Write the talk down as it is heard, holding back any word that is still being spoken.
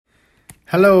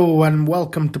Hello and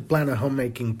welcome to Planet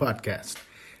Homemaking Podcast.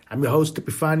 I'm your host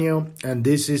Epifanio and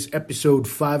this is episode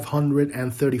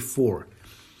 534.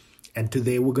 And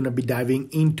today we're going to be diving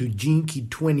into Jinky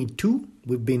 22.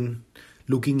 We've been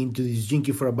looking into this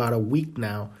Jinky for about a week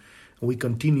now. We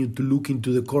continue to look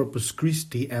into the Corpus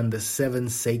Christi and the 7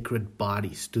 sacred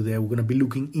bodies. Today we're going to be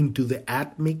looking into the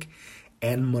Atmic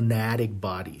and Monadic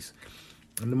bodies.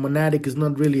 And the Monadic is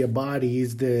not really a body,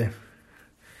 it's the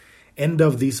end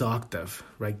of this octave,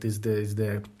 right? Is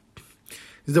the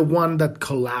one that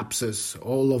collapses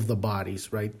all of the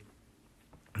bodies, right?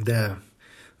 The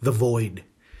void.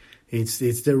 It's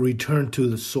the return to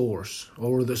the source,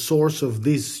 or the source of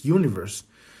this universe,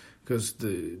 because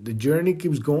the journey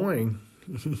keeps going.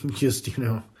 Just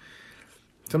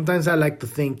sometimes I like to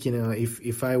think,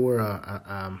 if I were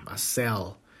a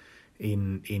cell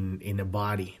in a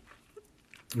body.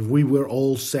 If we were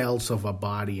all cells of a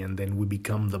body and then we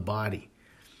become the body,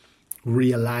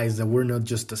 realize that we're not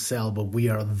just a cell, but we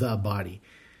are the body.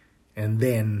 And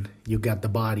then you got the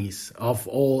bodies of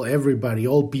everybody,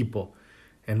 all people,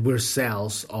 and we're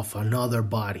cells of another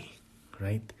body,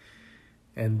 right?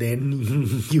 And then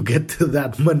you get to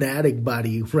that monadic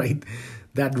body, right?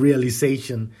 That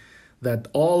realization that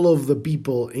all of the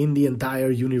people in the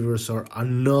entire universe are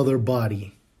another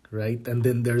body. Right, and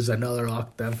then there's another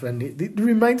octave, and it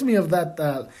reminds me of that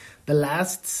the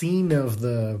last scene of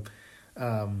the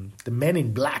Men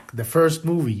in Black, the first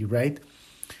movie. Right,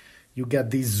 you get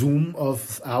this zoom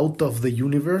out of the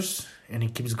universe, and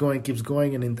it keeps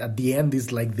going, and at the end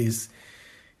is like these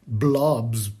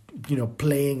blobs,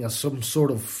 playing some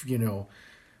sort of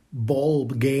ball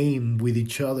game with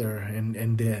each other,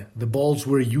 and the balls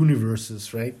were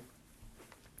universes, right?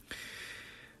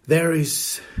 There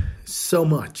is so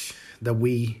much that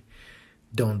we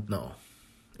don't know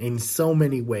in so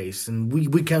many ways, and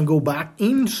we can go back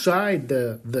inside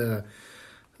the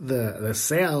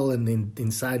cell and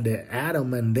inside the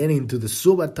atom, and then into the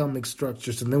subatomic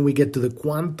structures, and then we get to the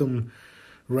quantum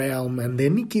realm, and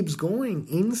then it keeps going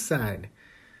inside.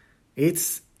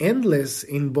 It's endless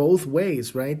in both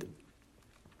ways, right?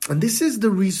 And this is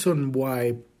the reason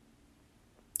why,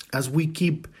 as we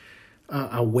keep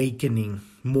awakening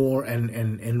more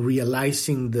and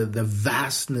realizing the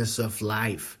vastness of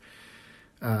life,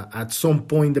 at some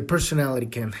point the personality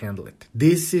can't handle it.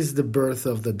 This is the birth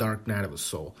of the dark night of the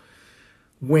soul.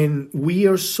 When we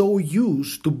are so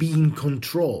used to being in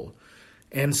control,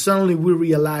 and suddenly we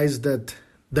realize that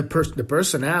the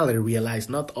personality realized,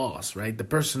 not us, right? The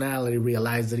personality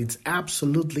realized that it's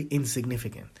absolutely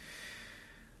insignificant,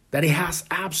 that it has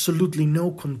absolutely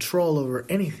no control over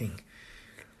anything.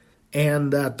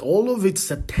 And that all of its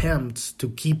attempts to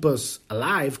keep us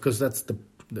alive, because that's the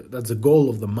goal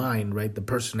of the mind, right? The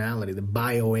personality, the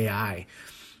bio AI,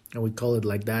 and we call it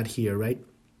like that here, right?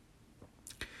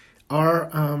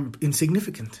 Are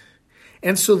insignificant.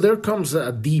 And so there comes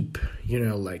a deep,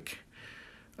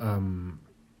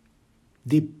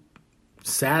 deep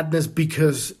sadness,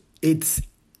 because it's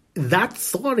that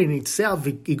thought in itself,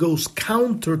 it goes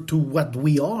counter to what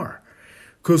we are.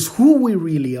 Because who we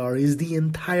really are is the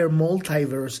entire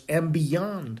multiverse and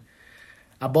beyond,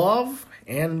 above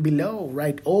and below,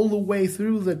 right? All the way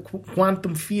through the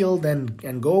quantum field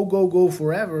and go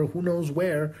forever, who knows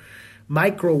where.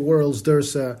 Micro worlds. There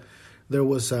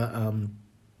was an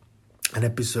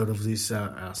episode of this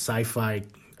sci-fi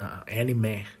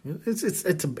anime.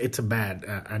 It's a bad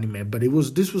anime, but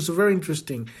this was a very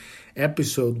interesting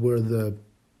episode where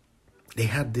they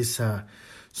had this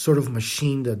sort of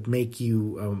machine that make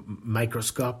you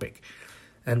microscopic,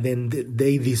 and then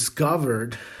they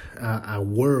discovered a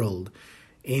world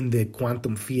in the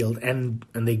quantum field, and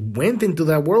they went into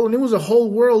that world, and it was a whole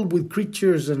world with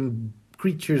creatures and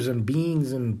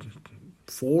beings and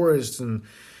forests and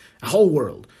a whole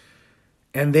world.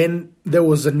 And then there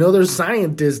was another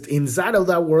scientist inside of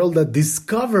that world that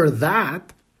discovered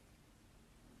that,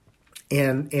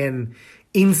 and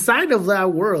inside of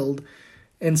that world.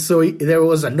 And so there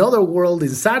was another world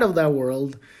inside of that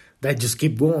world that just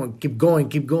keep going.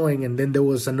 And then there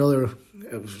was another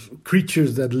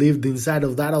creatures that lived inside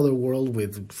of that other world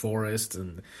with forests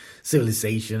and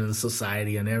civilization and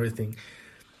society and everything.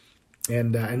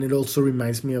 And it also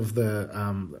reminds me of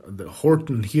the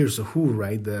Horton Hears a Who,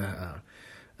 right?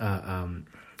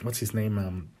 What's his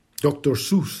name? Dr.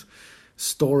 Seuss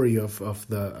story of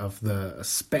the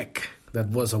speck that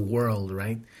was a world,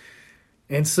 right?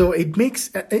 And so it makes,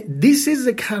 this is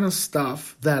the kind of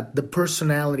stuff that the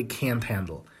personality can't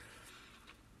handle.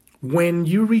 When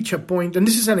you reach a point, and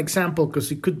this is an example because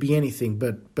it could be anything,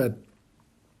 but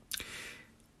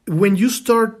when you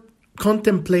start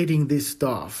contemplating this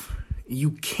stuff,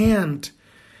 you can't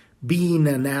being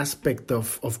an aspect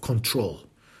of control,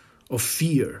 of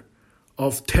fear,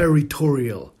 of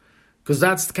territorial, because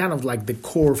that's kind of like the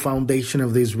core foundation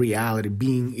of this reality.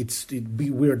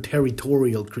 We're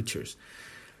territorial creatures,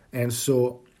 and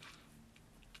so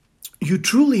you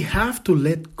truly have to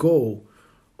let go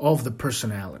of the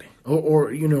personality, or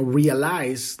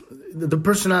realize the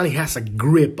personality has a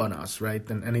grip on us, right?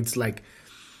 And it's like,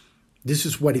 this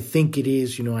is what I think it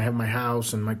is. I have my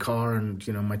house and my car, and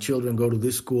my children go to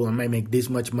this school, and I make this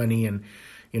much money, and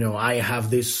I have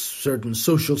this certain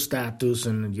social status,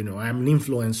 and I'm an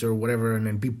influencer or whatever, and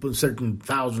then people, certain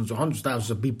thousands or hundreds of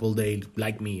thousands of people, they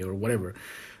like me or whatever.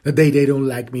 The day they don't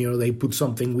like me, or they put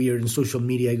something weird in social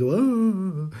media, I go,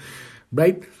 oh,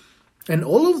 right? And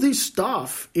all of this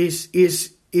stuff is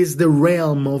the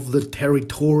realm of the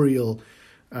territorial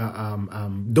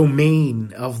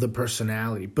domain of the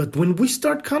personality. But when we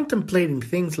start contemplating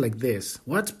things like this,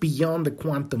 what's beyond the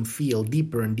quantum field,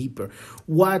 deeper and deeper,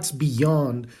 what's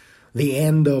beyond the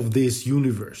end of this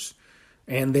universe,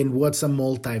 and then what's a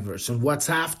multiverse, and what's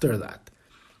after that,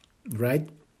 right?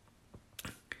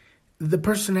 The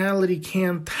personality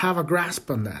can't have a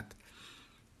grasp on that,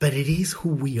 but it is who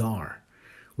we are.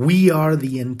 We are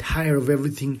the entire of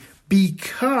everything,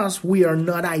 because we are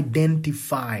not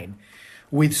identified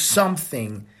with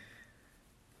something,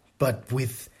 but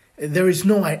there is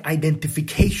no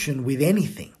identification with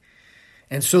anything.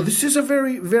 And so this is a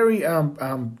very, very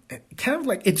kind of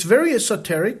like, it's very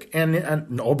esoteric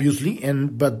and obviously,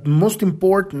 but most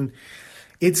important,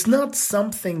 it's not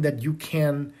something that you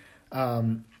can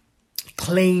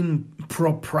claim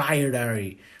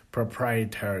proprietary.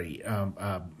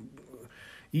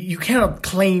 You cannot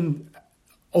claim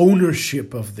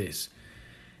ownership of this.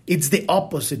 It's the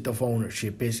opposite of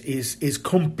ownership, is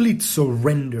complete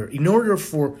surrender. In order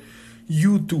for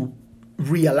you to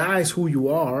realize who you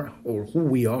are, or who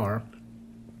we are,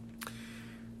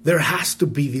 there has to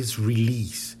be this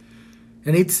release.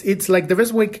 And it's like, the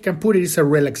best way I can put it is a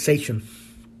relaxation.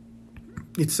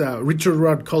 It's Richard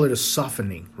Rudd called it a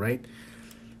softening, right?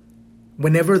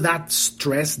 Whenever that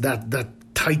stress, that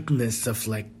tightness of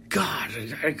like, God,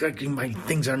 my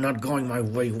things are not going my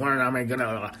way, when am I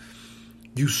gonna...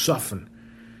 You soften.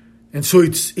 And so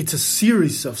it's a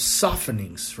series of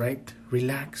softenings, right?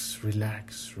 Relax,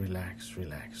 relax, relax,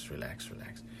 relax, relax,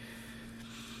 relax.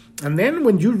 And then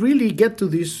when you really get to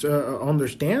these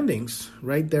understandings,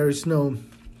 right, there is no...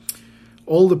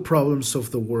 all the problems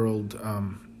of the world...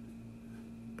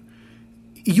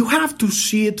 you have to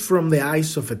see it from the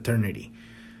eyes of eternity.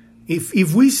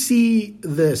 If we see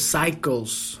the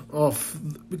cycles of...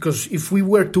 because if we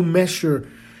were to measure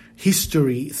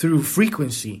history through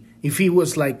frequency, if it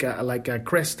was like a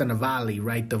crest and a valley,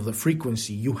 right, of the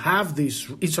frequency, you have this...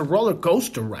 it's a roller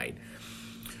coaster ride.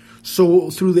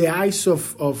 So through the eyes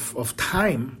of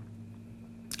time,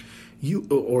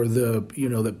 the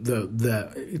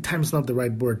time's not the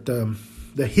right word,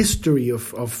 the history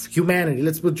of humanity,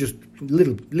 let's put just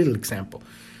little example.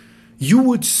 You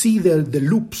would see the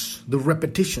loops, the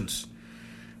repetitions.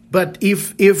 But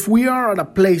if we are at a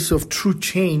place of true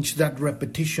change, that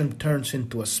repetition turns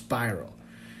into a spiral.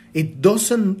 It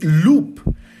doesn't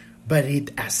loop, but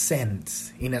it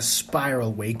ascends in a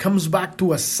spiral way. It comes back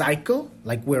to a cycle,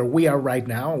 like where we are right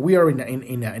now. We are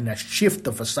in a shift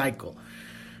of a cycle,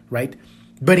 right?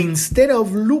 But instead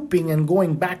of looping and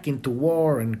going back into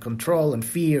war and control and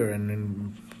fear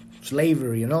and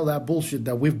slavery and all that bullshit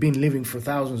that we've been living for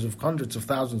thousands of, hundreds of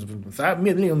thousands of,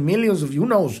 millions of, who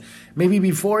knows, maybe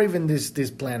before even this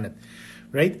planet,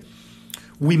 right?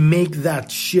 We make that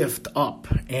shift up,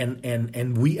 and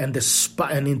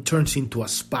it turns into a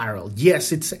spiral.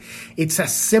 Yes, it's a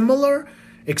similar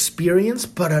experience,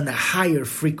 but on a higher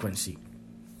frequency.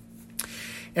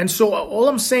 And so all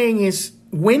I'm saying is,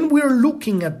 when we're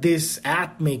looking at this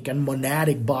Atmic and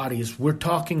Monadic bodies, we're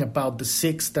talking about the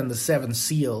sixth and the seventh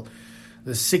seal,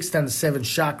 the sixth and the seventh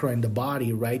chakra in the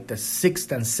body, right? The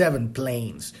sixth and seventh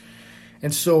planes.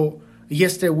 And so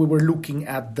yesterday we were looking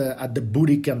at the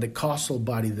Buddhic and the causal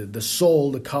body, the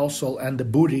soul, the causal, and the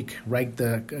Buddhic, right?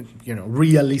 The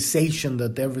realization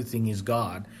that everything is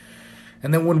God.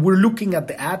 And then when we're looking at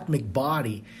the Atmic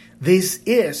body, this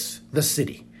is the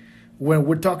city. When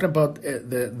we're talking about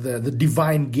the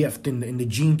divine gift in the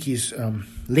Gene Keys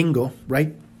lingo,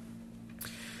 right?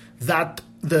 That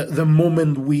the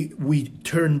moment we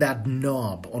turn that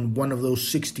knob on one of those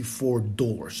 64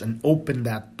 doors and open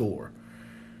that door,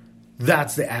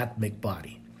 that's the Atmic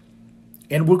body.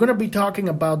 And we're going to be talking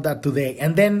about that today.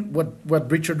 And then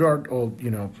what Richard Art, or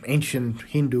ancient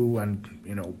Hindu and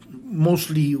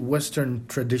mostly Western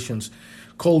traditions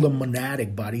call the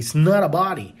monadic body. It's not a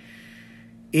body.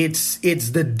 It's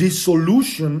the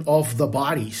dissolution of the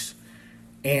bodies.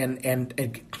 And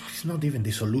it's not even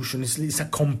dissolution, it's a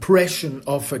compression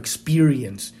of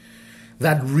experience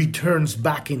that returns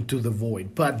back into the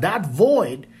void. But that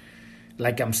void,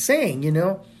 like I'm saying,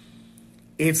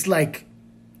 it's like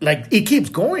it keeps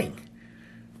going.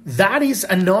 That is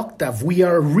an octave. We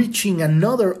are reaching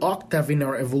another octave in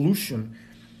our evolution.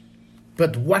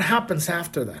 But what happens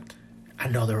after that?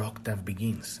 Another octave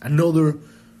begins. Another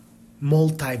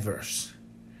multiverse.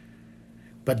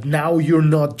 But now you're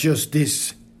not just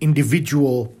this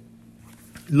individual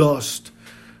lost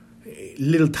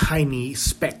little tiny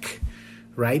speck,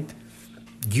 right?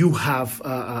 You have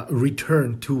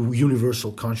returned to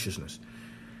universal consciousness.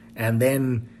 And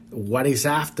then what is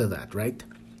after that, right?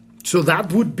 So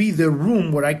that would be the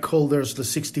room, what I call there's the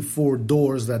 64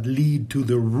 doors that lead to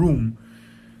the room.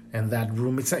 And that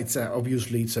room,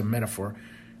 obviously it's a metaphor,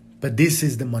 but this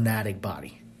is the monadic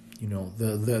body.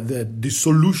 The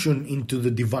dissolution into the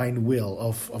divine will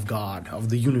of God, of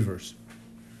the universe.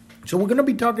 So we're going to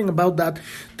be talking about that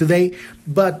today.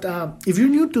 But if you're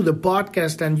new to the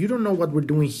podcast and you don't know what we're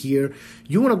doing here,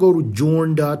 you want to go to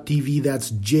journ.tv. That's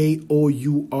JOURN.tv.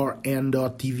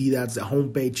 That's the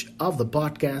homepage of the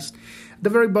podcast. At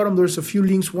the very bottom, there's a few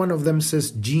links. One of them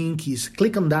says Gene Keys.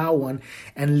 Click on that one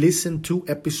and listen to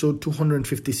episode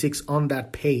 256 on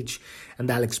that page. And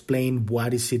I'll explain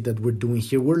what is it that we're doing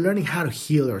here. We're learning how to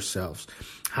heal ourselves,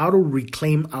 how to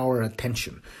reclaim our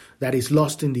attention that is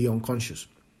lost in the unconscious.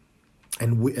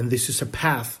 And this is a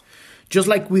path, just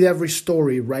like with every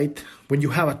story, right? When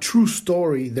you have a true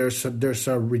story, there's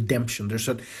a redemption. There's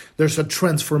a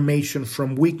transformation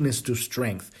from weakness to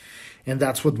strength. And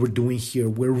that's what we're doing here.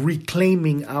 We're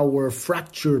reclaiming our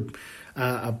fractured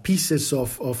pieces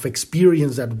of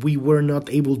experience that we were not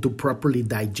able to properly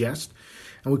digest.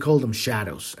 And we call them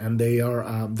shadows. And they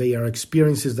are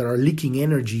experiences that are leaking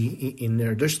energy in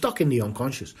there. They're stuck in the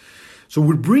unconscious. So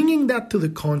we're bringing that to the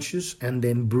conscious and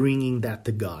then bringing that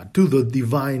to God, to the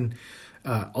divine,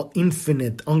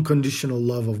 infinite, unconditional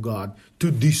love of God, to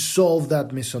dissolve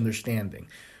that misunderstanding.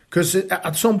 Because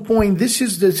at some point, this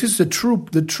is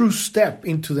the true step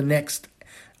into the next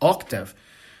octave,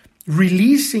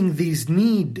 releasing this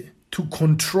need to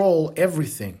control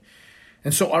everything.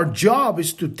 And so our job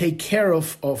is to take care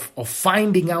of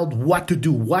finding out what to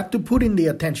do, what to put in the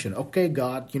attention. Okay,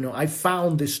 God, I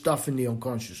found this stuff in the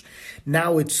unconscious.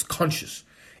 Now it's conscious.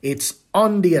 It's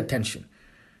on the attention,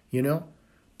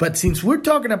 But since we're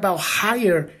talking about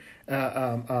higher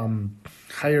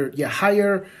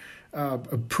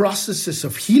processes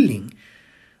of healing,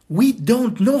 we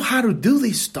don't know how to do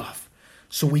this stuff.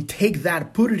 So we take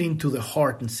that, put it into the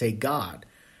heart and say, God,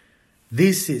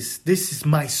 this is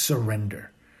my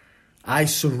surrender. I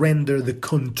surrender the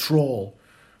control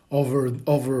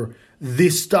over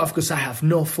this stuff because I have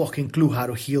no fucking clue how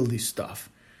to heal this stuff.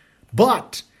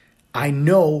 But I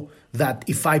know that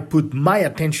if I put my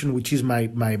attention, which is my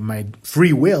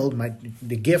free will,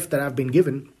 the gift that I've been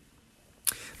given,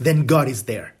 then God is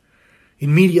there.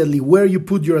 Immediately, where you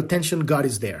put your attention, God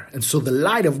is there. And so the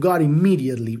light of God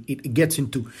immediately, it gets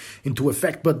into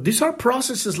effect. But these are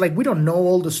processes like we don't know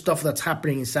all the stuff that's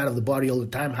happening inside of the body all the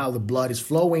time, how the blood is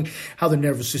flowing, how the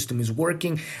nervous system is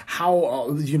working, how,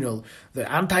 the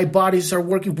antibodies are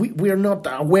working. We are not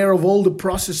aware of all the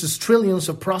processes, trillions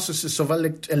of processes of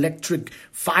electric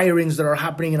firings that are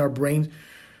happening in our brains.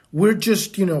 We're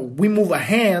just, we move a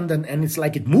hand and it's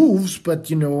like it moves,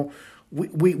 but,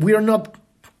 we are not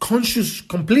conscious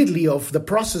completely of the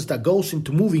process that goes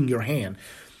into moving your hand.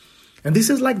 And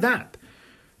this is like that.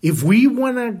 If we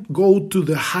want to go to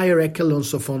the higher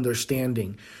echelons of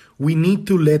understanding, we need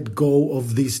to let go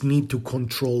of this need to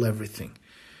control everything.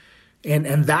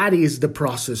 And that is the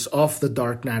process of the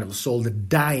dark night of the soul, the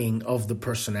dying of the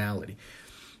personality.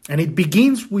 And it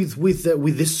begins with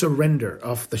this surrender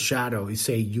of the shadow. You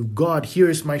say, God, here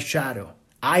is my shadow.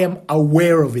 I am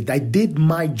aware of it. I did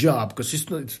my job because it's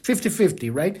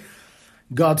 50-50, right?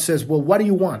 God says, well, what do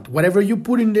you want? Whatever you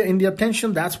put in the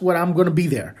attention, that's what I'm going to be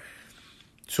there.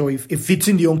 So if it's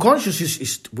in the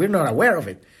unconscious, we're not aware of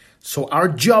it. So our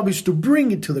job is to bring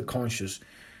it to the conscious.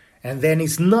 And then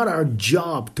it's not our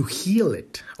job to heal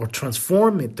it or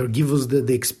transform it or give us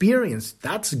the experience.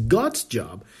 That's God's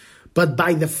job. But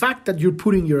by the fact that you're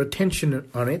putting your attention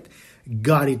on it,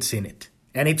 God is in it.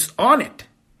 And it's on it.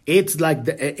 It's like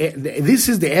this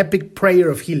is the epic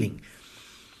prayer of healing.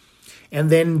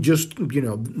 And then just,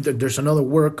 there's another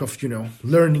work of,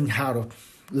 learning how to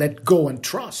let go and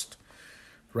trust,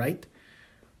 right?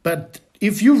 But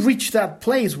if you reach that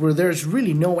place where there's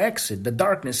really no exit, the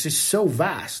darkness is so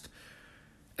vast,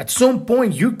 At some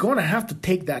point, you're going to have to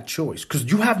take that choice because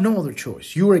you have no other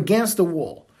choice. You're against the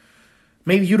wall.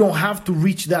 Maybe you don't have to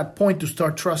reach that point to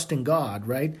start trusting God,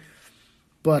 right?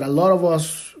 But a lot of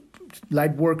us,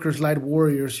 light workers, light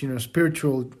warriors,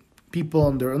 spiritual people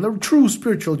on their true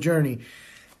spiritual journey,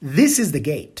 this is the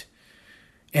gate.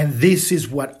 And this is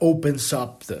what opens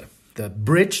up the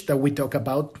bridge that we talked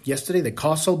about yesterday. The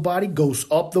causal body goes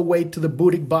up the way to the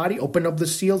buddhic body, open up the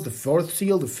seals, the fourth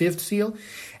seal, the fifth seal.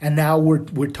 And now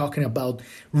we're talking about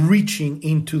reaching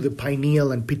into the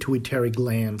pineal and pituitary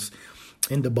glands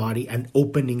in the body and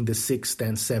opening the sixth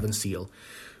and seventh seal.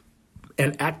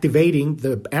 And activating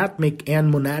the Atmic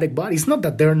and Monadic body. It's not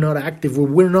that they're not active, or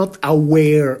we're not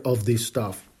aware of this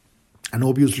stuff. And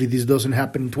obviously this doesn't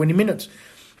happen in 20 minutes.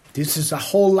 This is a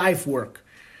whole life work.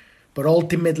 But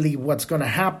ultimately what's going to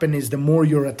happen is the more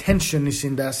your attention is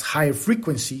in that higher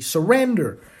frequency,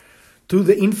 surrender to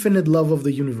the infinite love of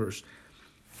the universe,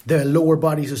 the lower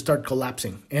bodies start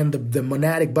collapsing. And the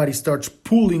monadic body starts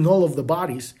pulling all of the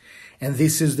bodies. And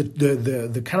this is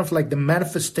the kind of like the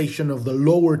manifestation of the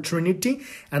lower trinity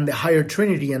and the higher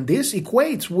trinity. And this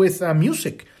equates with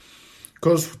music.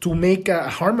 Because to make a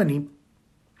harmony,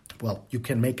 well, you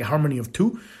can make a harmony of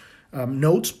two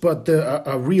notes, but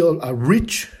a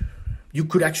rich, you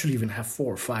could actually even have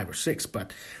 4 or 5 or 6.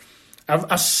 But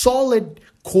a solid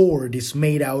chord is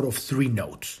made out of 3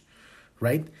 notes,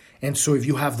 right? And so if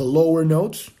you have the lower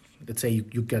notes, let's say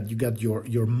you got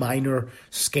your minor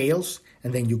scales,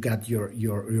 and then you got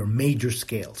your major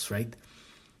scales, right?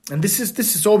 And this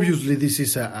is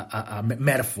obviously a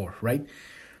metaphor, right?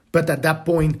 But at that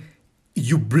point,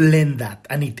 you blend that,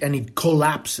 and it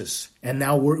collapses, and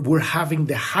now we're having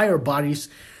the higher bodies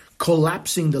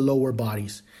collapsing the lower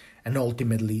bodies, and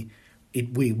ultimately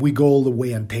we go all the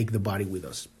way and take the body with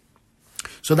us.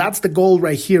 So that's the goal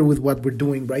right here with what we're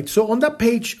doing, right? So on that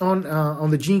page, on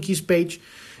the Gene Keys page,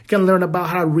 you can learn about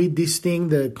how to read this thing,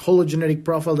 the hologenetic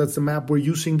profile. That's the map we're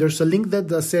using. There's a link that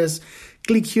says,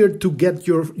 click here to get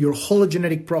your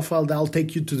hologenetic profile. That'll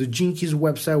take you to the Gene Keys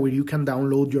website where you can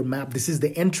download your map. This is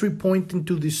the entry point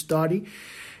into this study.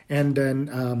 And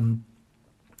then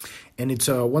and it's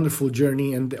a wonderful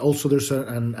journey. And also there's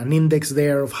an index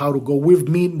there of how to go. We've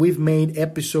made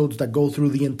episodes that go through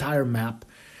the entire map.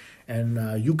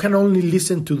 And you can only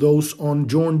listen to those on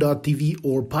Journ.tv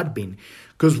or Podbean,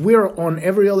 because we're on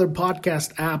every other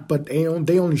podcast app, but they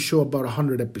only show about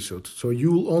 100 episodes. So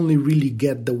you'll only really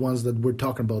get the ones that we're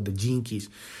talking about, the Gene Keys,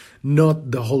 not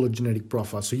the hologenetic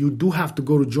profile. So you do have to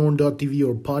go to Journ.tv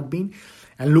or Podbean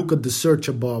and look at the search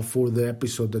above for the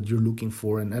episode that you're looking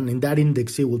for. And in that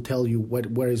index, it will tell you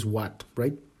where is what,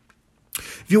 right?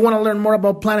 If you want to learn more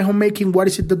about planet homemaking, what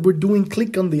is it that we're doing,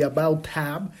 click on the About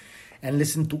tab and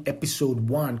listen to episode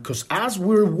 1. Because as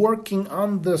we're working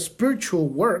on the spiritual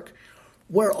work,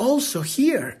 we're also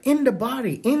here in the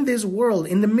body, in this world,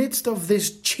 in the midst of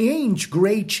this change,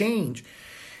 great change.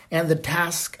 And the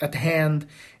task at hand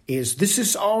is, this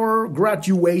is our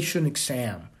graduation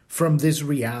exam from this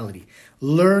reality.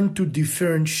 Learn to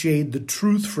differentiate the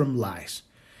truth from lies.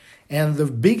 And the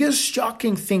biggest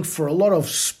shocking thing for a lot of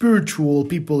spiritual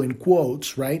people, in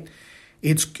quotes, right?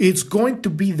 It's going to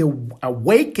be the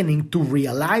awakening to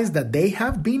realize that they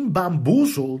have been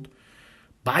bamboozled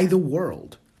by the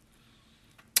world.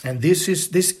 And this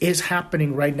is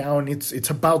happening right now, and it's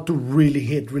about to really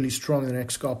hit really strong in the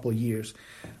next couple of years.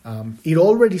 It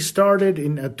already started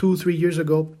in 2-3 years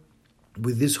ago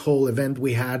with this whole event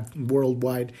we had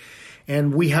worldwide,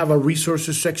 and we have a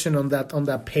resources section on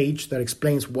that page that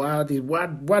explains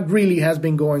what really has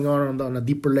been going on a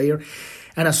deeper layer.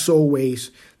 And as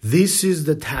always, this is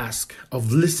the task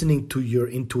of listening to your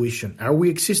intuition. Are we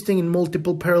existing in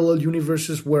multiple parallel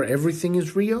universes where everything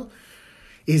is real?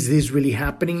 Is this really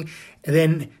happening? And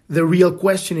then the real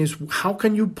question is, how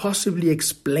can you possibly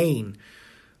explain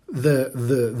the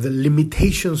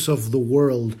limitations of the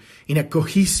world in a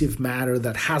cohesive manner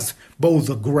that has both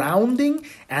a grounding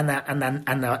and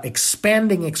an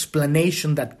expanding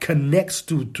explanation that connects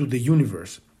to the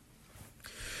universe?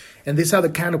 And these are the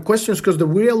kind of questions, because the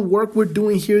real work we're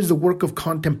doing here is the work of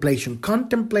contemplation,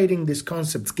 contemplating these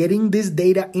concepts, getting this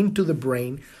data into the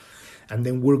brain, and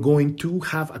then we're going to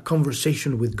have a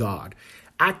conversation with God,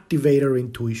 activate our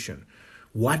intuition.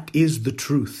 What is the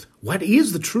truth? What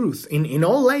is the truth in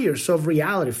all layers of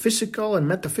reality, physical and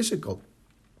metaphysical?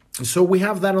 And so we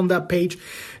have that on that page,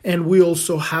 and we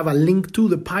also have a link to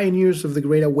the Pioneers of the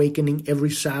Great Awakening.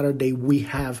 Every Saturday we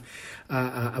have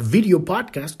a video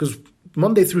podcast, because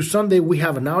Monday through Sunday we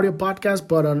have an audio podcast,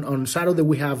 but on Saturday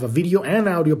we have a video and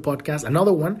audio podcast,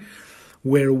 another one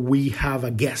where we have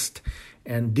a guest.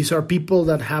 And these are people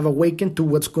that have awakened to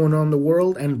what's going on in the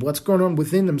world and what's going on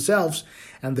within themselves,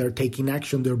 and they're taking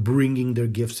action. They're bringing their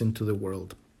gifts into the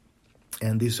world.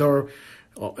 And these are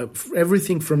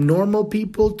everything from normal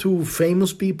people to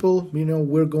famous people,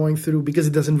 we're going through, because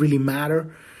it doesn't really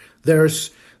matter. There's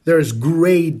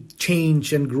great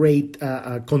change and great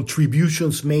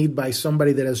contributions made by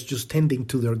somebody that is just tending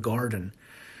to their garden.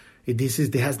 It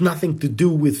has nothing to do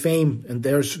with fame, and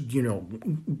there's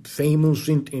famous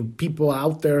people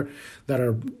out there that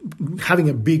are having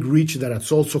a big reach that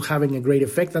is also having a great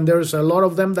effect, and there's a lot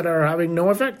of them that are having no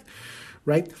effect,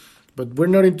 right? But we're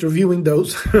not interviewing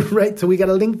those, right? So we got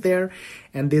a link there,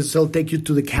 and this will take you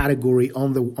to the category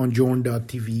on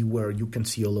Jorn.tv where you can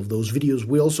see all of those videos.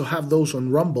 We also have those on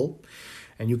Rumble,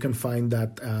 and you can find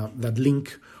that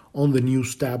link on the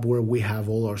news tab where we have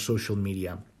all our social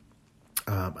media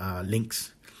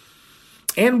links.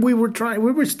 And we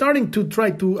were starting to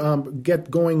try to get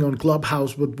going on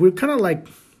Clubhouse, but we're kind of like,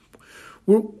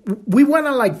 we want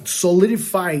to like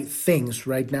solidify things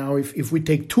right now. If we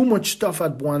take too much stuff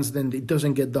at once, then it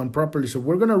doesn't get done properly. So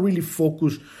we're going to really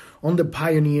focus on the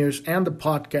pioneers and the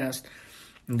podcast,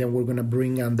 and then we're going to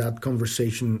bring on that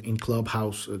conversation in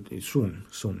Clubhouse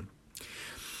soon.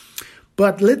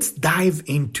 But let's dive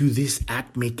into this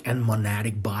Atmic and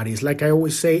Monadic bodies. Like I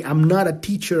always say, I'm not a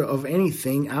teacher of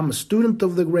anything. I'm a student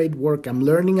of the great work. I'm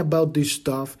learning about this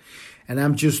stuff, and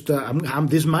I'm just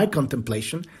this is my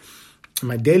contemplation,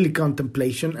 my daily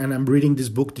contemplation, and I'm reading this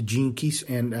book, The Gene Keys,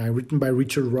 and written by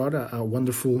Richard Rudd, a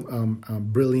wonderful,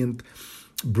 brilliant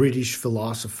British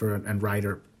philosopher and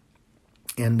writer,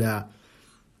 and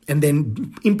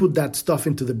then input that stuff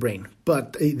into the brain.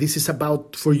 But this is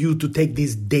about for you to take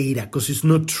this data, because it's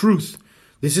not truth.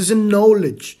 This isn't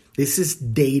knowledge. This is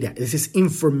data. This is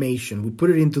information. We put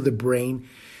it into the brain,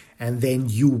 and then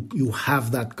you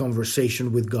have that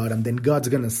conversation with God, and then God's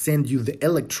going to send you the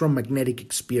electromagnetic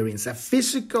experience, a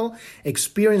physical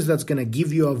experience that's going to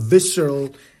give you a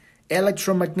visceral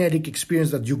electromagnetic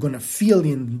experience that you're going to feel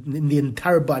in the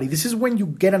entire body. This is when you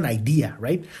get an idea,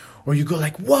 right? Or you go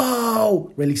like,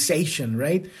 whoa, realization,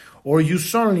 right? Or you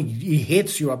suddenly, it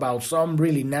hits you about some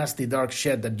really nasty, dark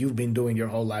shit that you've been doing your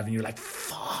whole life, and you're like,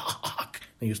 fuck,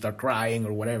 and you start crying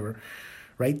or whatever,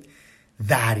 right?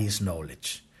 That is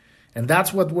knowledge. And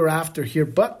that's what we're after here.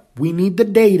 But we need the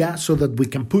data so that we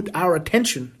can put our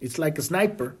attention. It's like a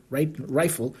sniper, right?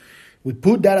 Rifle. We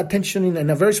put that attention in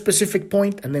a very specific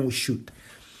point, and then we shoot.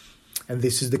 And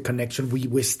this is the connection. We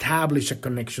establish a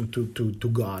connection to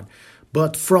God.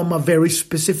 But from a very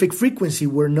specific frequency.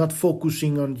 We're not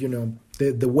focusing on,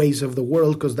 the ways of the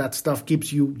world, because that stuff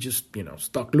keeps you just,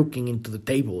 stuck looking into the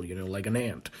table, like an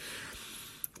ant.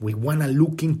 We want to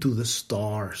look into the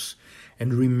stars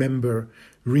and remember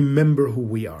who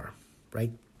we are,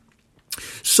 right?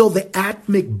 So the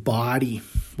Atmic body,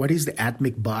 what is the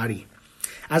Atmic body?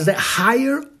 As the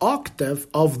higher octave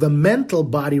of the mental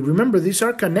body, remember, these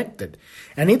are connected.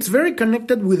 And it's very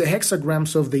connected with the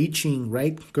hexagrams of the I Ching,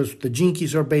 right? Because the Gene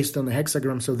Keys are based on the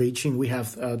hexagrams of the I Ching. We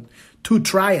have two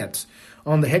triads.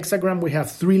 On the hexagram, we have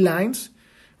 3 lines.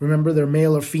 Remember, they're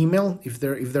male or female. If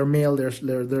they're male, they're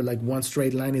like one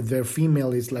straight line. If they're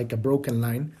female, it's like a broken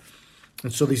line.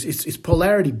 And so this it's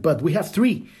polarity, but we have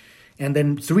 3. And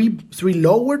then three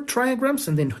lower triagrams,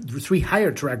 and then 3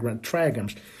 higher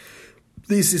triagrams.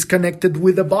 This is connected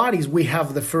with the bodies. We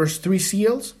have the first 3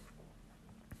 seals,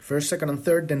 first, second, and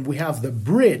third. Then we have the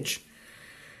bridge,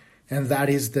 and that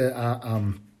is the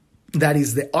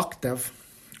octave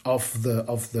of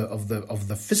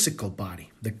the physical body,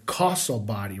 the causal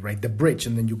body, right? The bridge,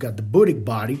 and then you got the Buddhic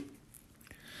body,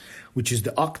 which is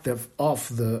the octave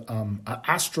of the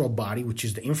astral body, which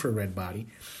is the infrared body,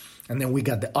 and then we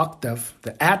got the octave,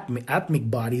 the atmic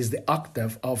body is the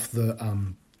octave of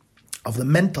the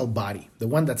mental body, the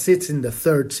one that sits in the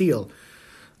 3rd seal,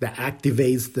 that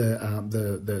activates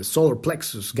the solar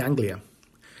plexus ganglia.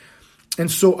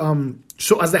 And so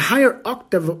as the higher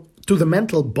octave to the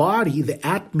mental body, the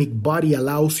Atmic body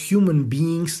allows human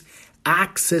beings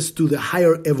access to the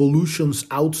higher evolutions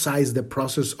outside the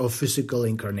process of physical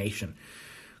incarnation.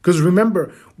 Because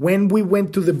remember, when we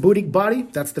went to the Buddhic body,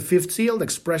 that's the 5th seal, the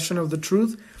expression of the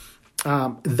truth,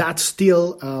 that's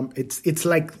still, it's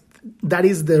like, that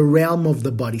is the realm of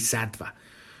the bodhisattva,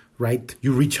 right?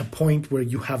 You reach a point where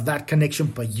you have that connection,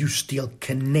 but you still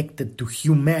connected to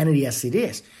humanity as it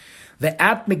is. The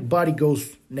Atmic body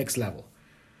goes next level.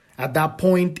 At that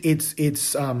point,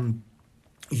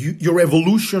 your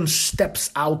evolution steps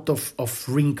out of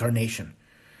reincarnation,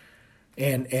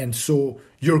 and so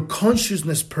your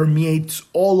consciousness permeates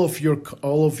all of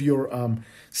your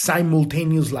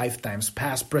simultaneous lifetimes,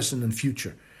 past, present, and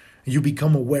future. You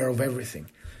become aware of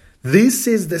everything. This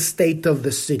is the state of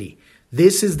the city.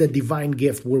 This is the divine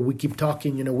gift where we keep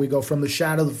talking. We go from the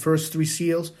shadow, the first 3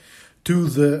 seals, to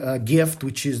the gift,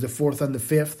 which is the 4th and the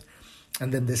 5th.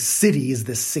 And then the city is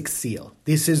the 6th seal.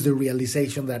 This is the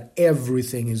realization that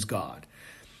everything is God.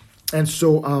 And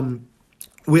so,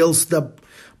 whilst the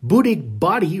Buddhic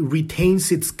body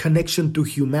retains its connection to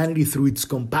humanity through its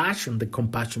compassion, the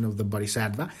compassion of the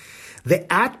Bodhisattva, the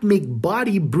Atmic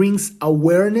body brings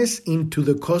awareness into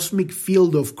the cosmic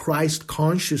field of Christ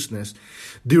consciousness,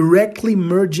 directly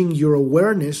merging your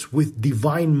awareness with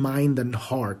divine mind and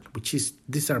heart,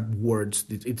 these are words.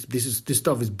 This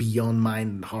stuff is beyond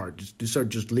mind and heart. These are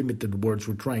just limited words.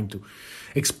 We're trying to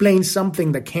explain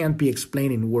something that can't be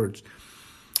explained in words.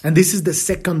 And this is the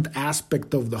second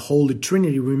aspect of the Holy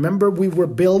Trinity. Remember, we were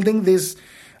building this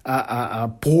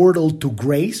portal to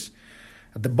grace.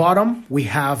 At the bottom, we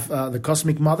have the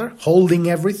Cosmic Mother holding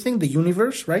everything, the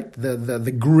universe, right?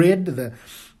 The grid,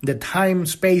 the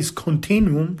time-space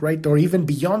continuum, right? Or even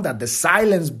beyond that, the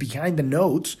silence behind the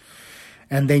notes.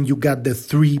 And then you got the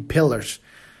 3 pillars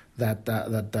that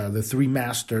the 3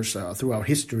 masters throughout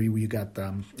history. You got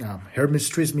Hermes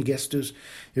Trismegistus,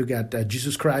 you got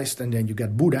Jesus Christ, and then you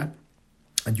got Buddha.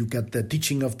 And you got the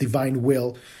teaching of divine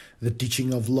will, the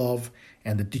teaching of love,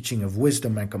 and the teaching of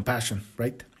wisdom and compassion,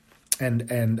 right?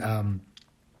 And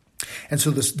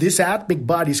so this Atmic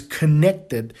body is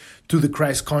connected to the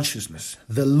Christ consciousness,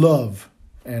 the love,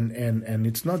 and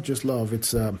it's not just love;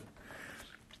 it's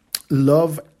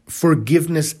love,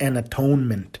 forgiveness, and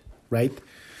atonement, right?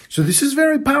 So this is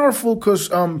very powerful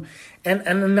because, and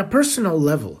on a personal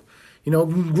level,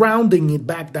 grounding it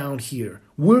back down here,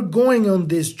 we're going on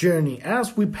this journey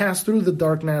as we pass through the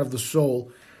dark night of the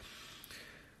soul.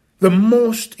 The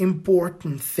most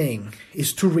important thing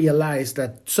is to realize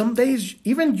that some days,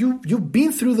 even you've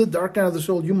been through the dark night of the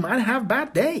soul, you might have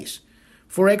bad days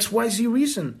for XYZ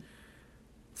reason.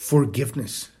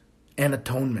 Forgiveness and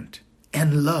atonement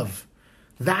and love.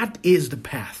 That is the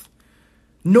path.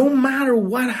 No matter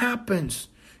what happens,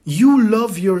 you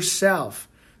love yourself.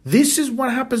 This is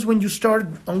what happens when you start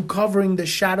uncovering the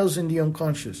shadows in the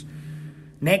unconscious.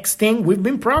 Next thing, we've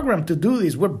been programmed to do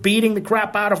this. We're beating the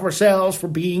crap out of ourselves for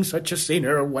being such a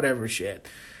sinner or whatever shit.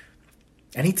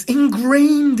 And it's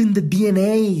ingrained in the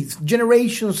DNA,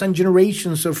 generations and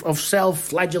generations of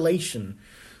self-flagellation,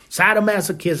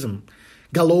 sadomasochism,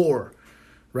 galore,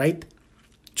 right?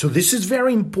 So this is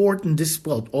very important.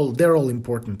 They're all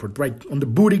important, but right on the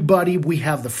Buddhic body, we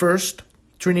have the first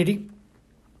Trinity,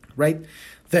 right?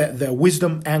 The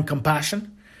wisdom and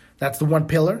compassion. That's the 1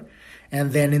 pillar.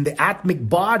 And then in the Atmic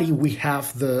body, we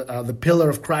have the pillar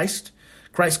of Christ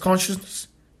consciousness.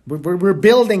 We're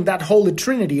building that holy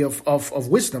trinity of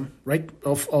wisdom, right?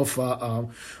 Of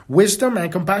wisdom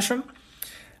and compassion,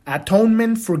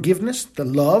 atonement, forgiveness, the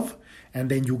love, and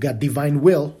then you got divine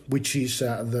will, which is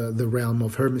the realm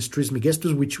of Hermes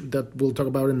Trismegistus, that we'll talk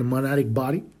about in the monadic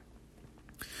body.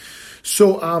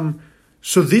 So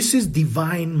this is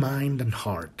divine mind and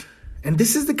heart. And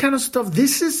this is the kind of stuff,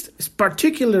 this is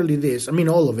particularly this,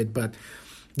 all of it, but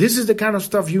this is the kind of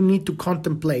stuff you need to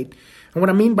contemplate. And what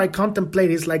I mean by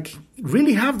contemplate is like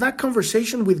really have that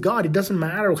conversation with God. It doesn't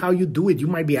matter how you do it. You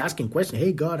might be asking questions.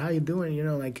 Hey, God, how you doing?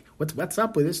 What's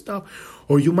up with this stuff?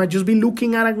 Or you might just be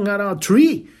looking at a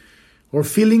tree or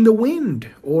feeling the wind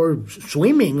or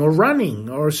swimming or running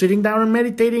or sitting down and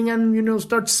meditating and,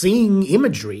 start seeing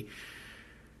imagery.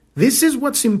 This is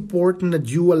what's important, that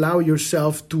you allow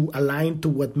yourself to align to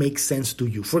what makes sense to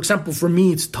you. For example, for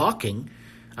me, it's talking.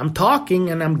 I'm talking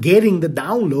and I'm getting the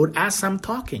download as I'm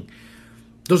talking.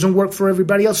 Doesn't work for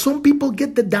everybody else. Some people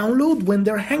get the download when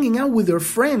they're hanging out with their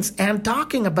friends and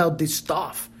talking about this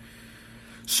stuff.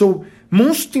 So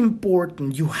most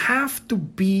important, you have to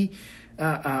be, you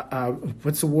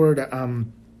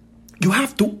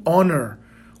have to honor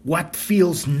what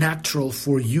feels natural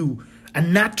for you. A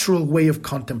natural way of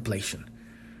contemplation.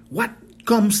 What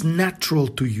comes natural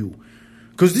to you?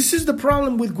 Because this is the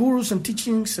problem with gurus and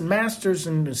teachings and masters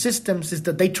and systems, is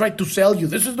that they try to sell you.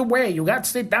 This is the way. You got to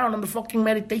sit down on the fucking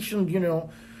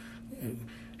meditation,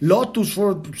 lotus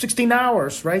for 16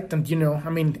 hours, right? And,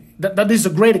 that is a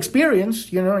great experience.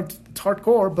 It's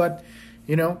hardcore, but,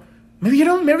 maybe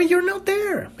you're not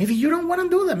there. Maybe you don't want to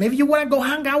do that. Maybe you want to go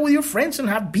hang out with your friends and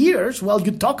have beers while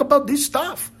you talk about this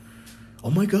stuff. Oh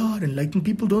my God, enlightened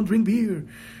people don't drink beer.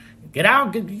 Get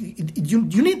out. You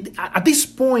need, at this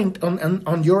point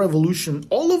on your evolution,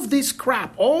 all of this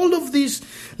crap, all of these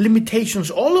limitations,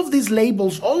 all of these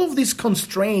labels, all of these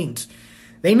constraints,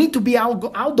 they need to be out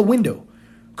the window.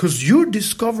 Because you're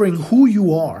discovering who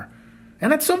you are.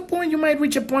 And at some point, you might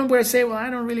reach a point where I say, well, I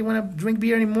don't really want to drink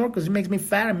beer anymore because it makes me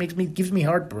fat, gives me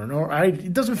heartburn, or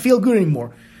it doesn't feel good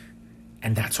anymore.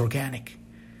 And that's organic.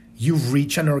 You've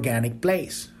reached an organic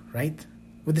place, right?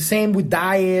 With the same with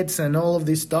diets and all of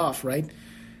this stuff, right?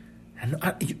 And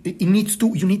you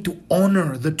need to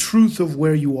honor the truth of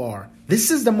where you are. This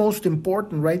is the most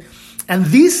important, right? And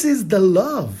this is the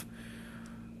love.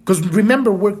 Because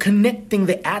remember, we're connecting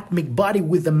the Atmic body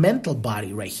with the mental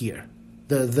body right here.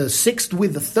 The sixth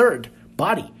with the third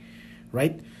body,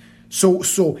 right? So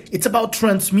it's about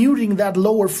transmuting that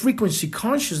lower frequency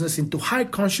consciousness into high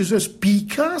consciousness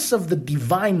because of the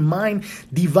divine mind,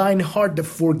 divine heart, the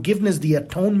forgiveness, the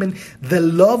atonement, the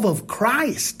love of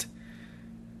Christ.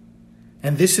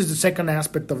 And this is the second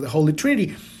aspect of the Holy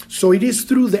Trinity. So it is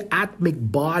through the Atmic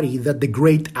body that the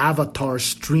great avatar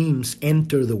streams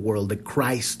enter the world, the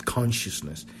Christ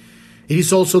consciousness. It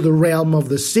is also the realm of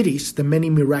the cities, the many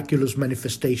miraculous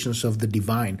manifestations of the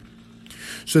divine.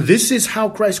 So this is how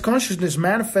Christ consciousness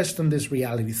manifests in this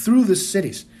reality, through the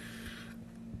cities.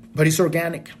 But it's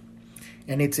organic.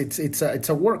 And it's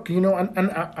a work, and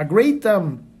a great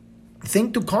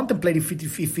thing to contemplate if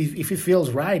it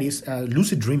feels right is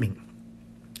lucid dreaming.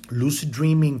 Lucid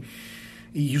dreaming,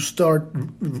 you start,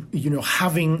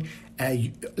 having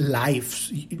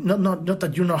lives. Not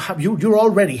that you're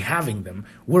already having them.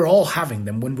 We're all having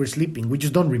them when we're sleeping. We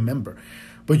just don't remember.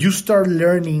 But you start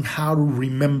learning how to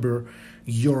remember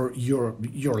your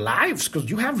lives, because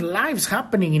you have lives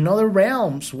happening in other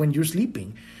realms when you're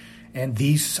sleeping, and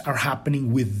these are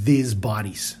happening with these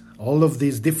bodies. All of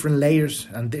these different layers,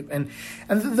 and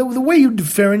the way you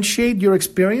differentiate your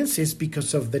experience is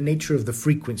because of the nature of the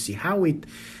frequency,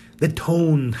 the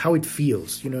tone, how it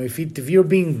feels. If you're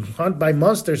being hunted by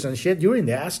monsters and shit, you're in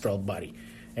the astral body,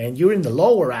 and you're in the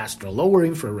lower astral, lower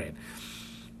infrared.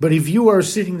 But if you are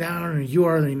sitting down and you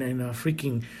are in a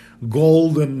freaking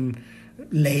golden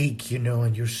lake,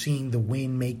 and you're seeing the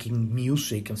wind making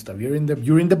music and stuff, you're in the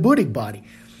Buddhic body.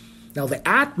 Now, the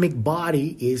Atmic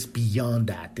body is beyond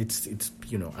that.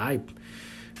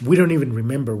 We don't even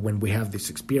remember when we have these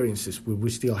experiences. We're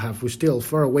still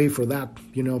far away from that,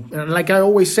 And like I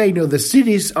always say, the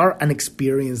cities are an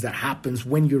experience that happens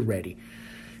when you're ready.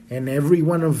 And every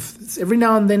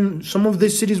now and then, some of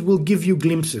these cities will give you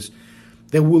glimpses.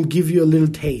 They will give you a little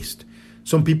taste.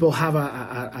 Some people have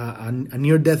a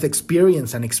near-death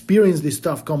experience and experience this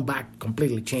stuff, come back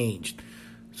completely changed.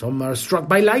 Some are struck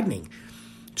by lightning.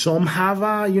 Some have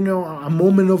a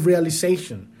moment of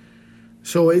realization.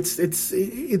 So it's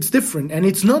different, and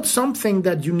it's not something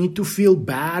that you need to feel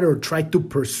bad or try to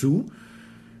pursue.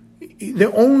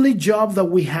 The only job that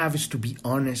we have is to be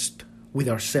honest with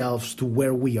ourselves to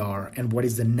where we are and what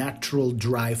is the natural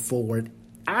drive forward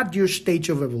at your stage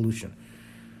of evolution.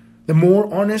 The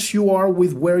more honest you are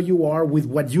with where you are, with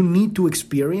what you need to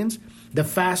experience, the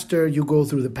faster you go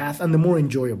through the path and the more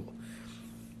enjoyable.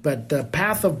 But the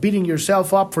path of beating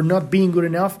yourself up for not being good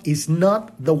enough is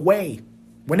not the way.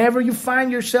 Whenever you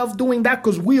find yourself doing that,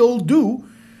 because we all do,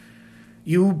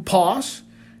 you pause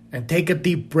and take a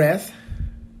deep breath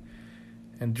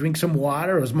and drink some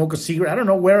water or smoke a cigarette. I don't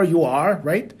know where you are,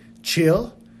 right?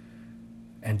 Chill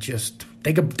and just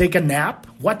take a nap,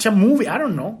 watch a movie. I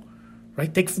don't know,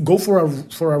 right? Go for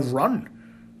a run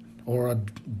or a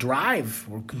drive,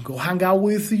 or go hang out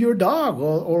with your dog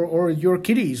or your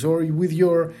kitties or with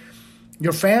your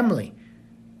family.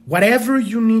 Whatever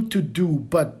you need to do,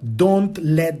 but don't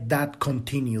let that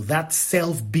continue. That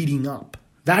self-beating up.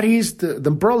 That is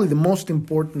probably the most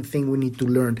important thing we need to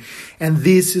learn. And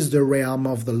this is the realm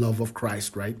of the love of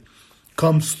Christ, right?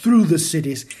 Comes through the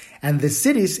cities. And the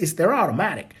cities, they're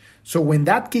automatic. So when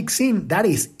that kicks in, that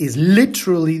is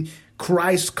literally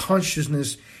Christ's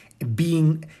consciousness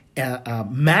being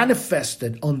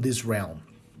manifested on this realm.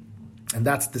 And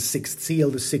that's the sixth seal,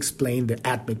 the sixth plane, the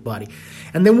Atmic body.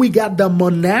 And then we got the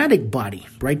Monadic body,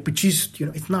 right? Which is,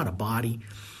 it's not a body.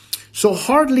 So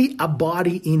hardly a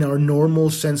body in our normal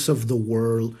sense of the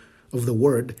word.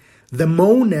 The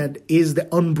monad is the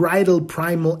unbridled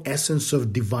primal essence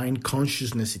of divine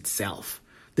consciousness itself.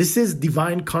 This is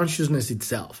divine consciousness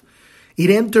itself. It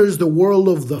enters the world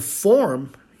of the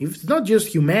form. It's not just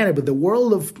humanity, but the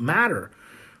world of matter,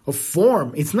 of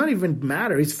form. It's not even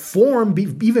matter. It's form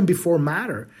even before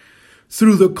matter.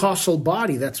 Through the causal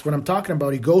body. That's what I'm talking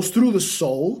about. It goes through the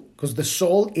soul, because the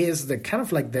soul is the kind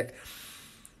of like the...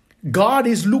 God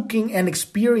is looking and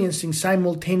experiencing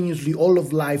simultaneously all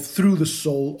of life through the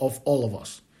soul of all of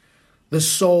us. The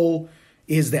soul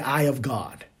is the eye of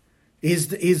God. Is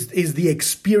the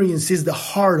experience, is the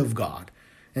heart of God.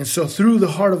 And so through the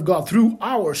heart of God, through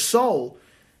our soul,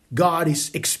 God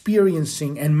is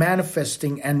experiencing and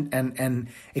manifesting and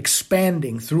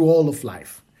expanding through all of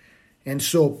life. And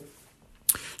so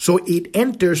it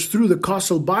enters through the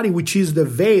causal body, which is the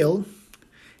veil.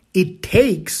 It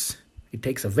takes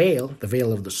a veil, the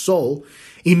veil of the soul,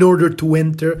 in order to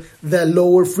enter the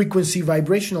lower frequency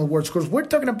vibrational words. Because we're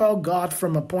talking about God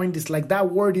from a point, it's like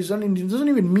that word it doesn't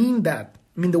even mean that.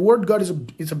 I mean, the word God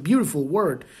is a beautiful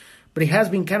word, but it has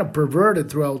been kind of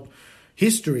perverted throughout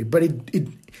history. But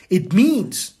it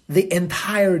means the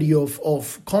entirety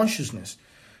of consciousness.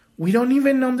 We don't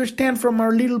even understand from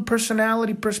our little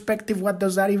personality perspective what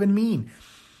does that even mean.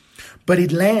 But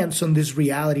it lands on this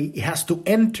reality. It has to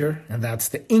enter, and that's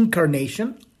the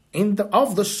incarnation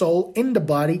of the soul in the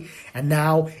body, and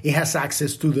now it has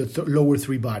access to the lower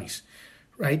three bodies,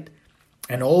 right?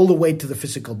 And all the way to the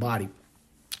physical body.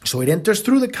 So it enters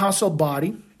through the causal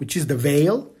body, which is the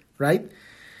veil, right?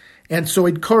 And so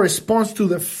it corresponds to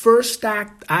the first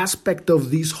aspect of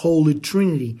this Holy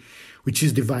Trinity, which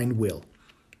is divine will.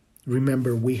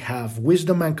 Remember, we have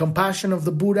wisdom and compassion of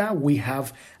the Buddha, we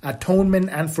have atonement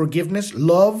and forgiveness,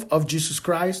 love of Jesus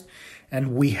Christ,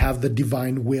 and we have the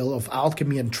divine will of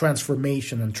alchemy and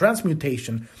transformation and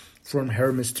transmutation from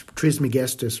Hermes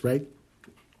Trismegistus, right?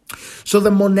 So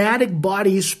the monadic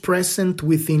body is present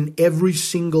within every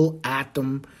single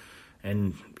atom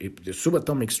and the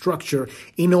subatomic structure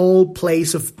in all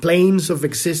planes of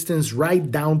existence,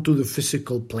 right down to the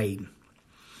physical plane.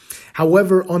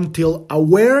 However, until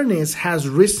awareness has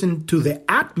risen to the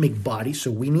Atmic body,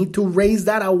 so we need to raise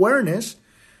that awareness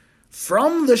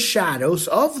from the shadows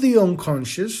of the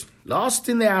unconscious, lost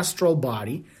in the astral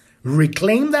body,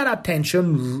 reclaim that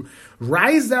attention,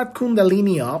 rise that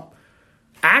kundalini up,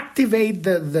 activate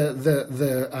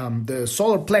the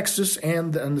solar plexus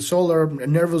and the solar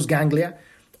nervous ganglia,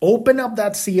 open up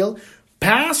that seal,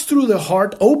 pass through the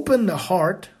heart, open the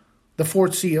heart, the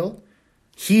fourth seal,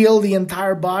 heal the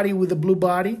entire body with the blue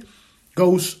body,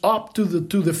 goes up to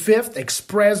the fifth,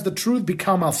 express the truth,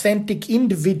 become authentic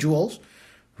individuals,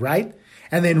 right?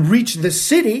 And then reach the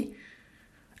city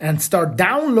and start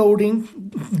downloading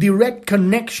direct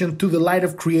connection to the light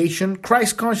of creation,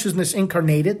 Christ consciousness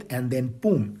incarnated, and then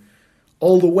boom.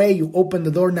 All the way, you open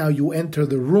the door, now you enter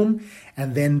the room,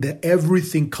 and then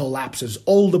everything collapses.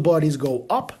 All the bodies go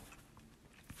up,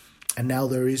 and now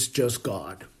there is just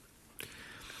God.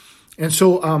 And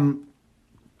so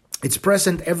it's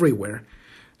present everywhere.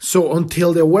 So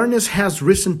until the awareness has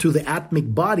risen to the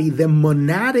Atmic body, the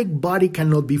monadic body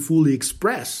cannot be fully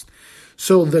expressed.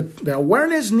 So the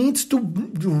awareness needs to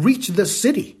reach the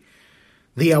city,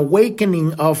 the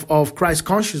awakening of Christ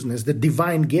consciousness, the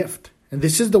divine gift. And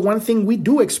this is the one thing we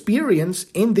do experience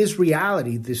in this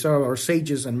reality. These are our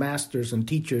sages and masters and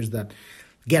teachers that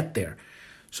get there.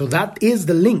 So that is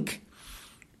the link.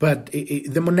 But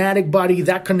the monadic body,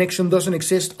 that connection doesn't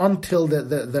exist until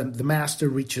the master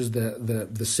reaches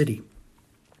the city.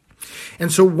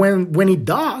 And so when it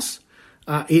does,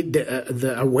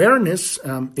 the awareness,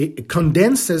 it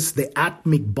condenses the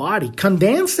Atmic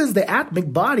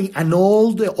body, and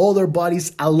all the other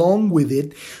bodies along with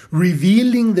it,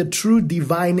 revealing the true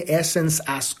divine essence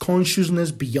as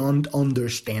consciousness beyond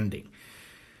understanding.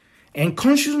 And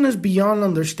consciousness beyond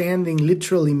understanding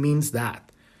literally means that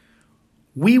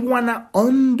we want to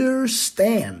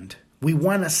understand. We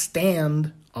want to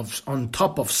stand on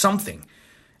top of something.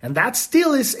 And that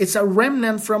still it's a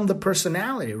remnant from the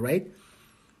personality, right?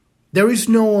 There is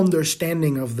no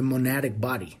understanding of the monadic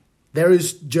body. There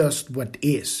is just what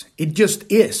is. It just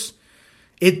is.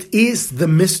 It is the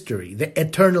mystery, the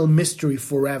eternal mystery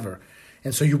forever.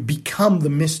 And so you become the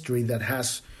mystery that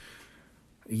has,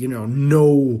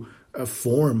 no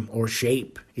form or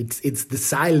shape. It's the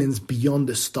silence beyond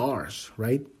the stars,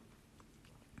 right?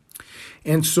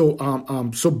 And so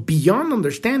beyond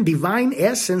understanding, divine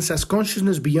essence as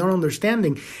consciousness beyond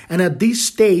understanding. And at this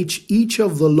stage, each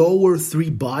of the lower three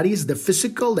bodies, the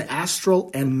physical, the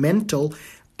astral, and mental,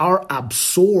 are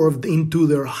absorbed into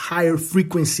their higher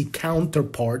frequency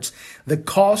counterparts, the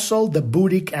causal, the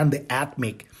Buddhic, and the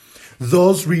Atmic,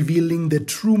 thus revealing the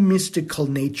true mystical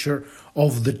nature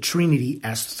of the Trinity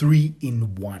as three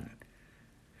in one.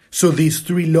 So these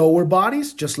three lower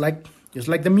bodies, just like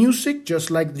the music,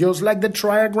 just like the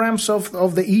triagrams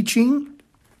of the I Ching,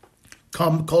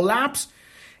 collapse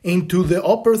into the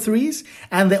upper threes,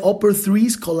 and the upper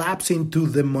threes collapse into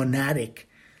the monadic.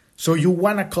 So you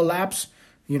want to collapse,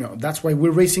 that's why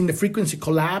we're raising the frequency,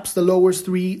 collapse the lower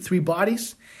three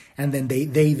bodies, and then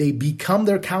they become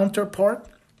their counterpart.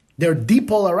 They're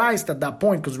depolarized at that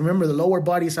point, because remember, the lower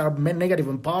bodies are negative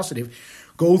and positive.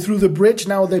 Go through the bridge,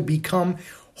 now they become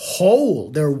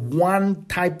whole. They're one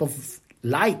type of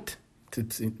light,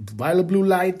 It's violet blue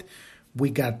light. We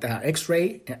got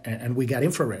X-ray and we got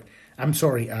infrared. I'm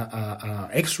sorry,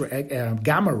 X-ray,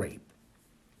 gamma ray.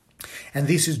 And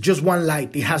this is just one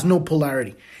light. It has no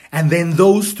polarity. And then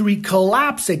those three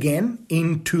collapse again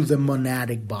into the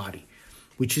monadic body,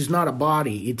 which is not a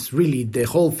body. It's really the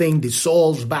whole thing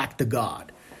dissolves back to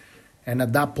God. And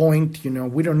at that point,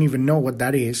 we don't even know what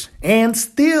that is. And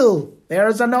still,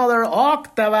 there's another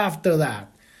octave after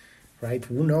that, right?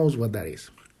 Who knows what that is?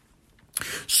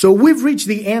 So we've reached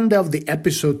the end of the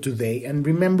episode today. And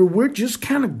remember, we're just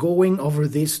kind of going over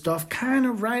this stuff kind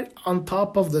of right on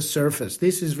top of the surface.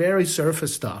 This is very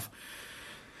surface stuff.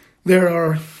 There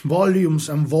are volumes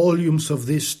and volumes of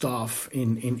this stuff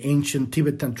in ancient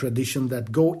Tibetan tradition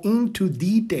that go into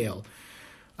detail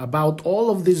about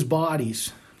all of these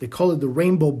bodies. They call it the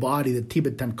rainbow body. The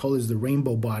Tibetan call it the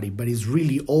rainbow body, but it's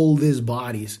really all these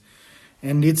bodies.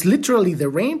 And it's literally the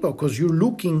rainbow because you're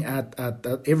looking at we're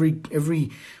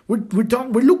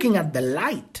looking at the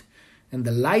light, and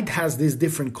the light has these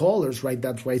different colors, right?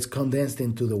 That's why it's condensed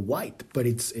into the white. But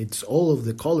it's all of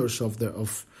the colors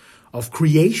of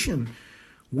creation.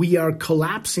 We are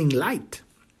collapsing light,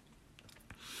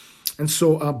 and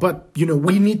so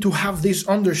we need to have this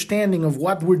understanding of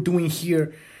what we're doing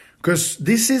here, because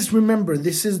this is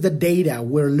the data.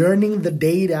 We're learning the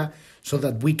data so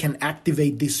that we can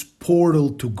activate this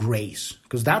portal to grace.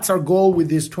 Because that's our goal with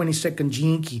this 22nd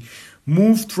Jinki.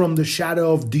 Moved from the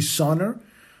shadow of dishonor,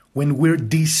 when we're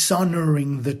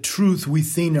dishonoring the truth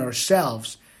within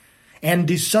ourselves. And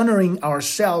dishonoring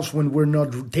ourselves when we're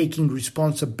not taking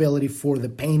responsibility for the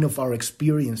pain of our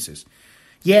experiences.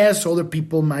 Yes, other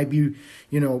people might be,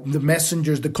 the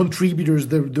messengers, the contributors,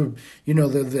 the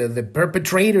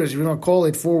perpetrators, if you want to call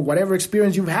it, for whatever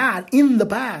experience you've had in the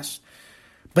past.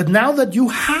 But now that you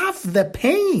have the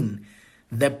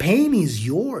pain is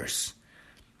yours.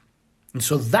 And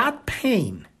so that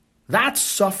pain, that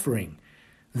suffering,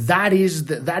 that is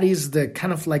the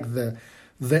kind of like the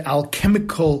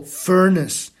alchemical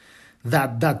furnace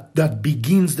that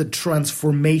begins the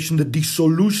transformation, the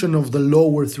dissolution of the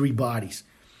lower three bodies.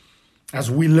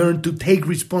 As we learn to take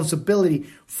responsibility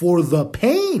for the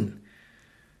pain.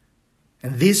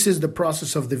 And this is the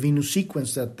process of the Venus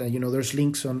sequence that, there's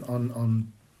links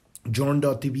on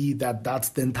Jorn.tv, that's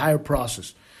the entire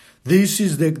process. This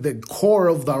is the core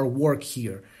of our work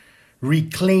here.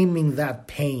 Reclaiming that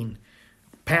pain,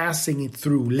 passing it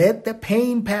through. Let the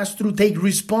pain pass through. Take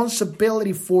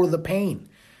responsibility for the pain.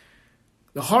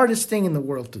 The hardest thing in the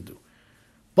world to do.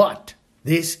 But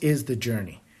this is the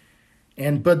journey.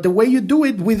 But the way you do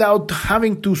it without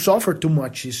having to suffer too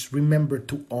much is remember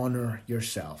to honor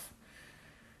yourself.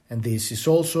 And this is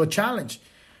also a challenge.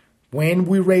 When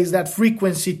we raise that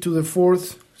frequency to the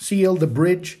fourth seal, the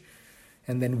bridge,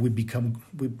 and then we become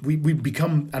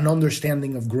an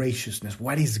understanding of graciousness.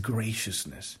 What is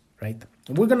graciousness, right?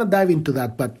 And we're going to dive into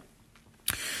that, but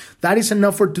that is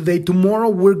enough for today. Tomorrow,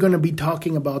 we're going to be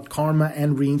talking about karma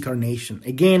and reincarnation.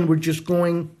 Again, we're just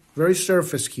going very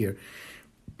surface here,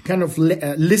 kind of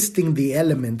listing the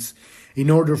elements in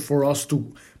order for us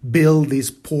to build this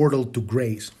portal to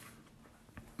grace.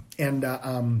 And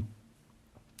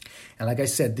like I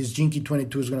said, this Jinki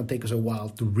 22 is going to take us a while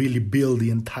to really build the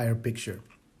entire picture.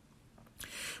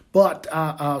 But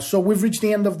so we've reached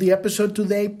the end of the episode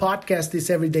today. Podcast is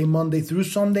every day, Monday through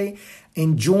Sunday.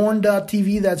 And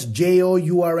Jorn.tv, that's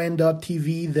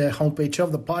JOURN.tv, the homepage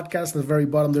of the podcast. At the very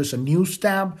bottom, there's a news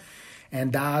tab.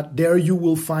 And there you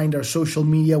will find our social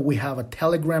media. We have a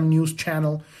Telegram news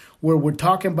channel where we're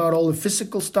talking about all the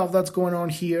physical stuff that's going on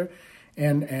here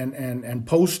and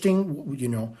posting,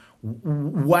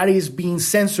 what is being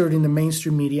censored in the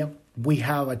mainstream media. We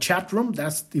have a chat room.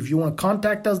 That's, if you want to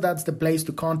contact us, that's the place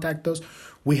to contact us.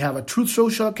 We have a Truth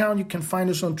Social account. You can find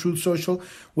us on Truth Social.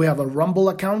 We have a Rumble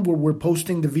account where we're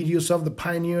posting the videos of the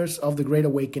pioneers of the Great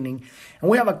Awakening.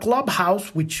 And we have a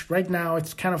Clubhouse, which right now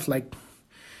it's kind of like,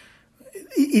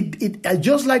 it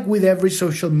just like with every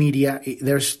social media,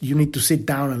 you need to sit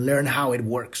down and learn how it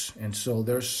works. And so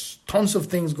there's tons of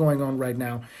things going on right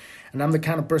now. And I'm the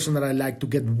kind of person that I like to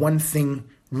get one thing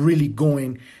really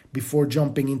going before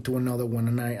jumping into another one.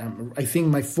 And I think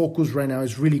my focus right now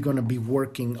is really going to be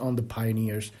working on the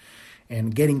pioneers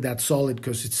and getting that solid,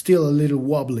 because it's still a little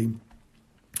wobbly.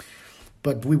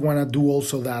 But we want to do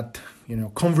also that,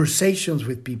 conversations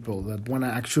with people that want to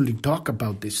actually talk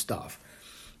about this stuff.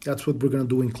 That's what we're going to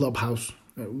do in Clubhouse.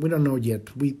 We don't know yet.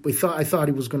 I thought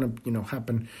it was going to,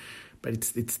 happen, but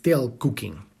it's still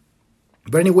cooking.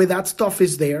 But anyway, that stuff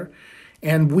is there.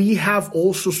 And we have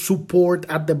also support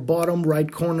at the bottom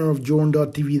right corner of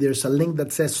Jorn.tv. There's a link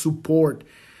that says support.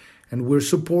 And we're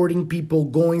supporting people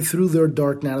going through their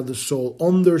dark night of the soul,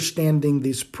 understanding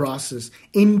this process,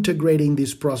 integrating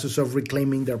this process of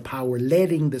reclaiming their power,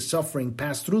 letting the suffering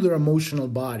pass through their emotional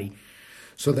body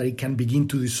so that it can begin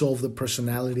to dissolve the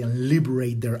personality and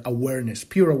liberate their awareness,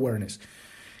 pure awareness.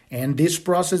 And this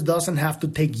process doesn't have to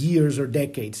take years or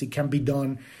decades. It can be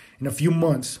done in a few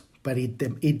months, but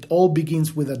it all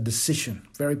begins with a decision,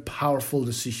 very powerful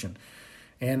decision.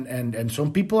 And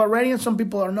some people are ready and some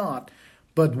people are not.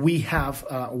 But we have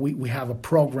a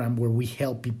program where we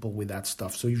help people with that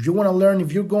stuff. So if you want to learn,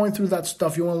 if you're going through that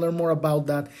stuff, you want to learn more about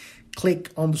that, click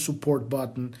on the support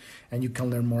button and you can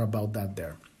learn more about that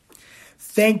there.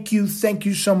 Thank you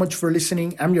so much for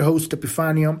listening. I'm your host,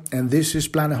 Epifanio, and this is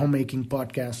Planet Homemaking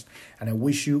Podcast. And I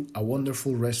wish you a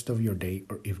wonderful rest of your day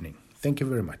or evening. Thank you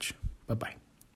very much. Bye-bye.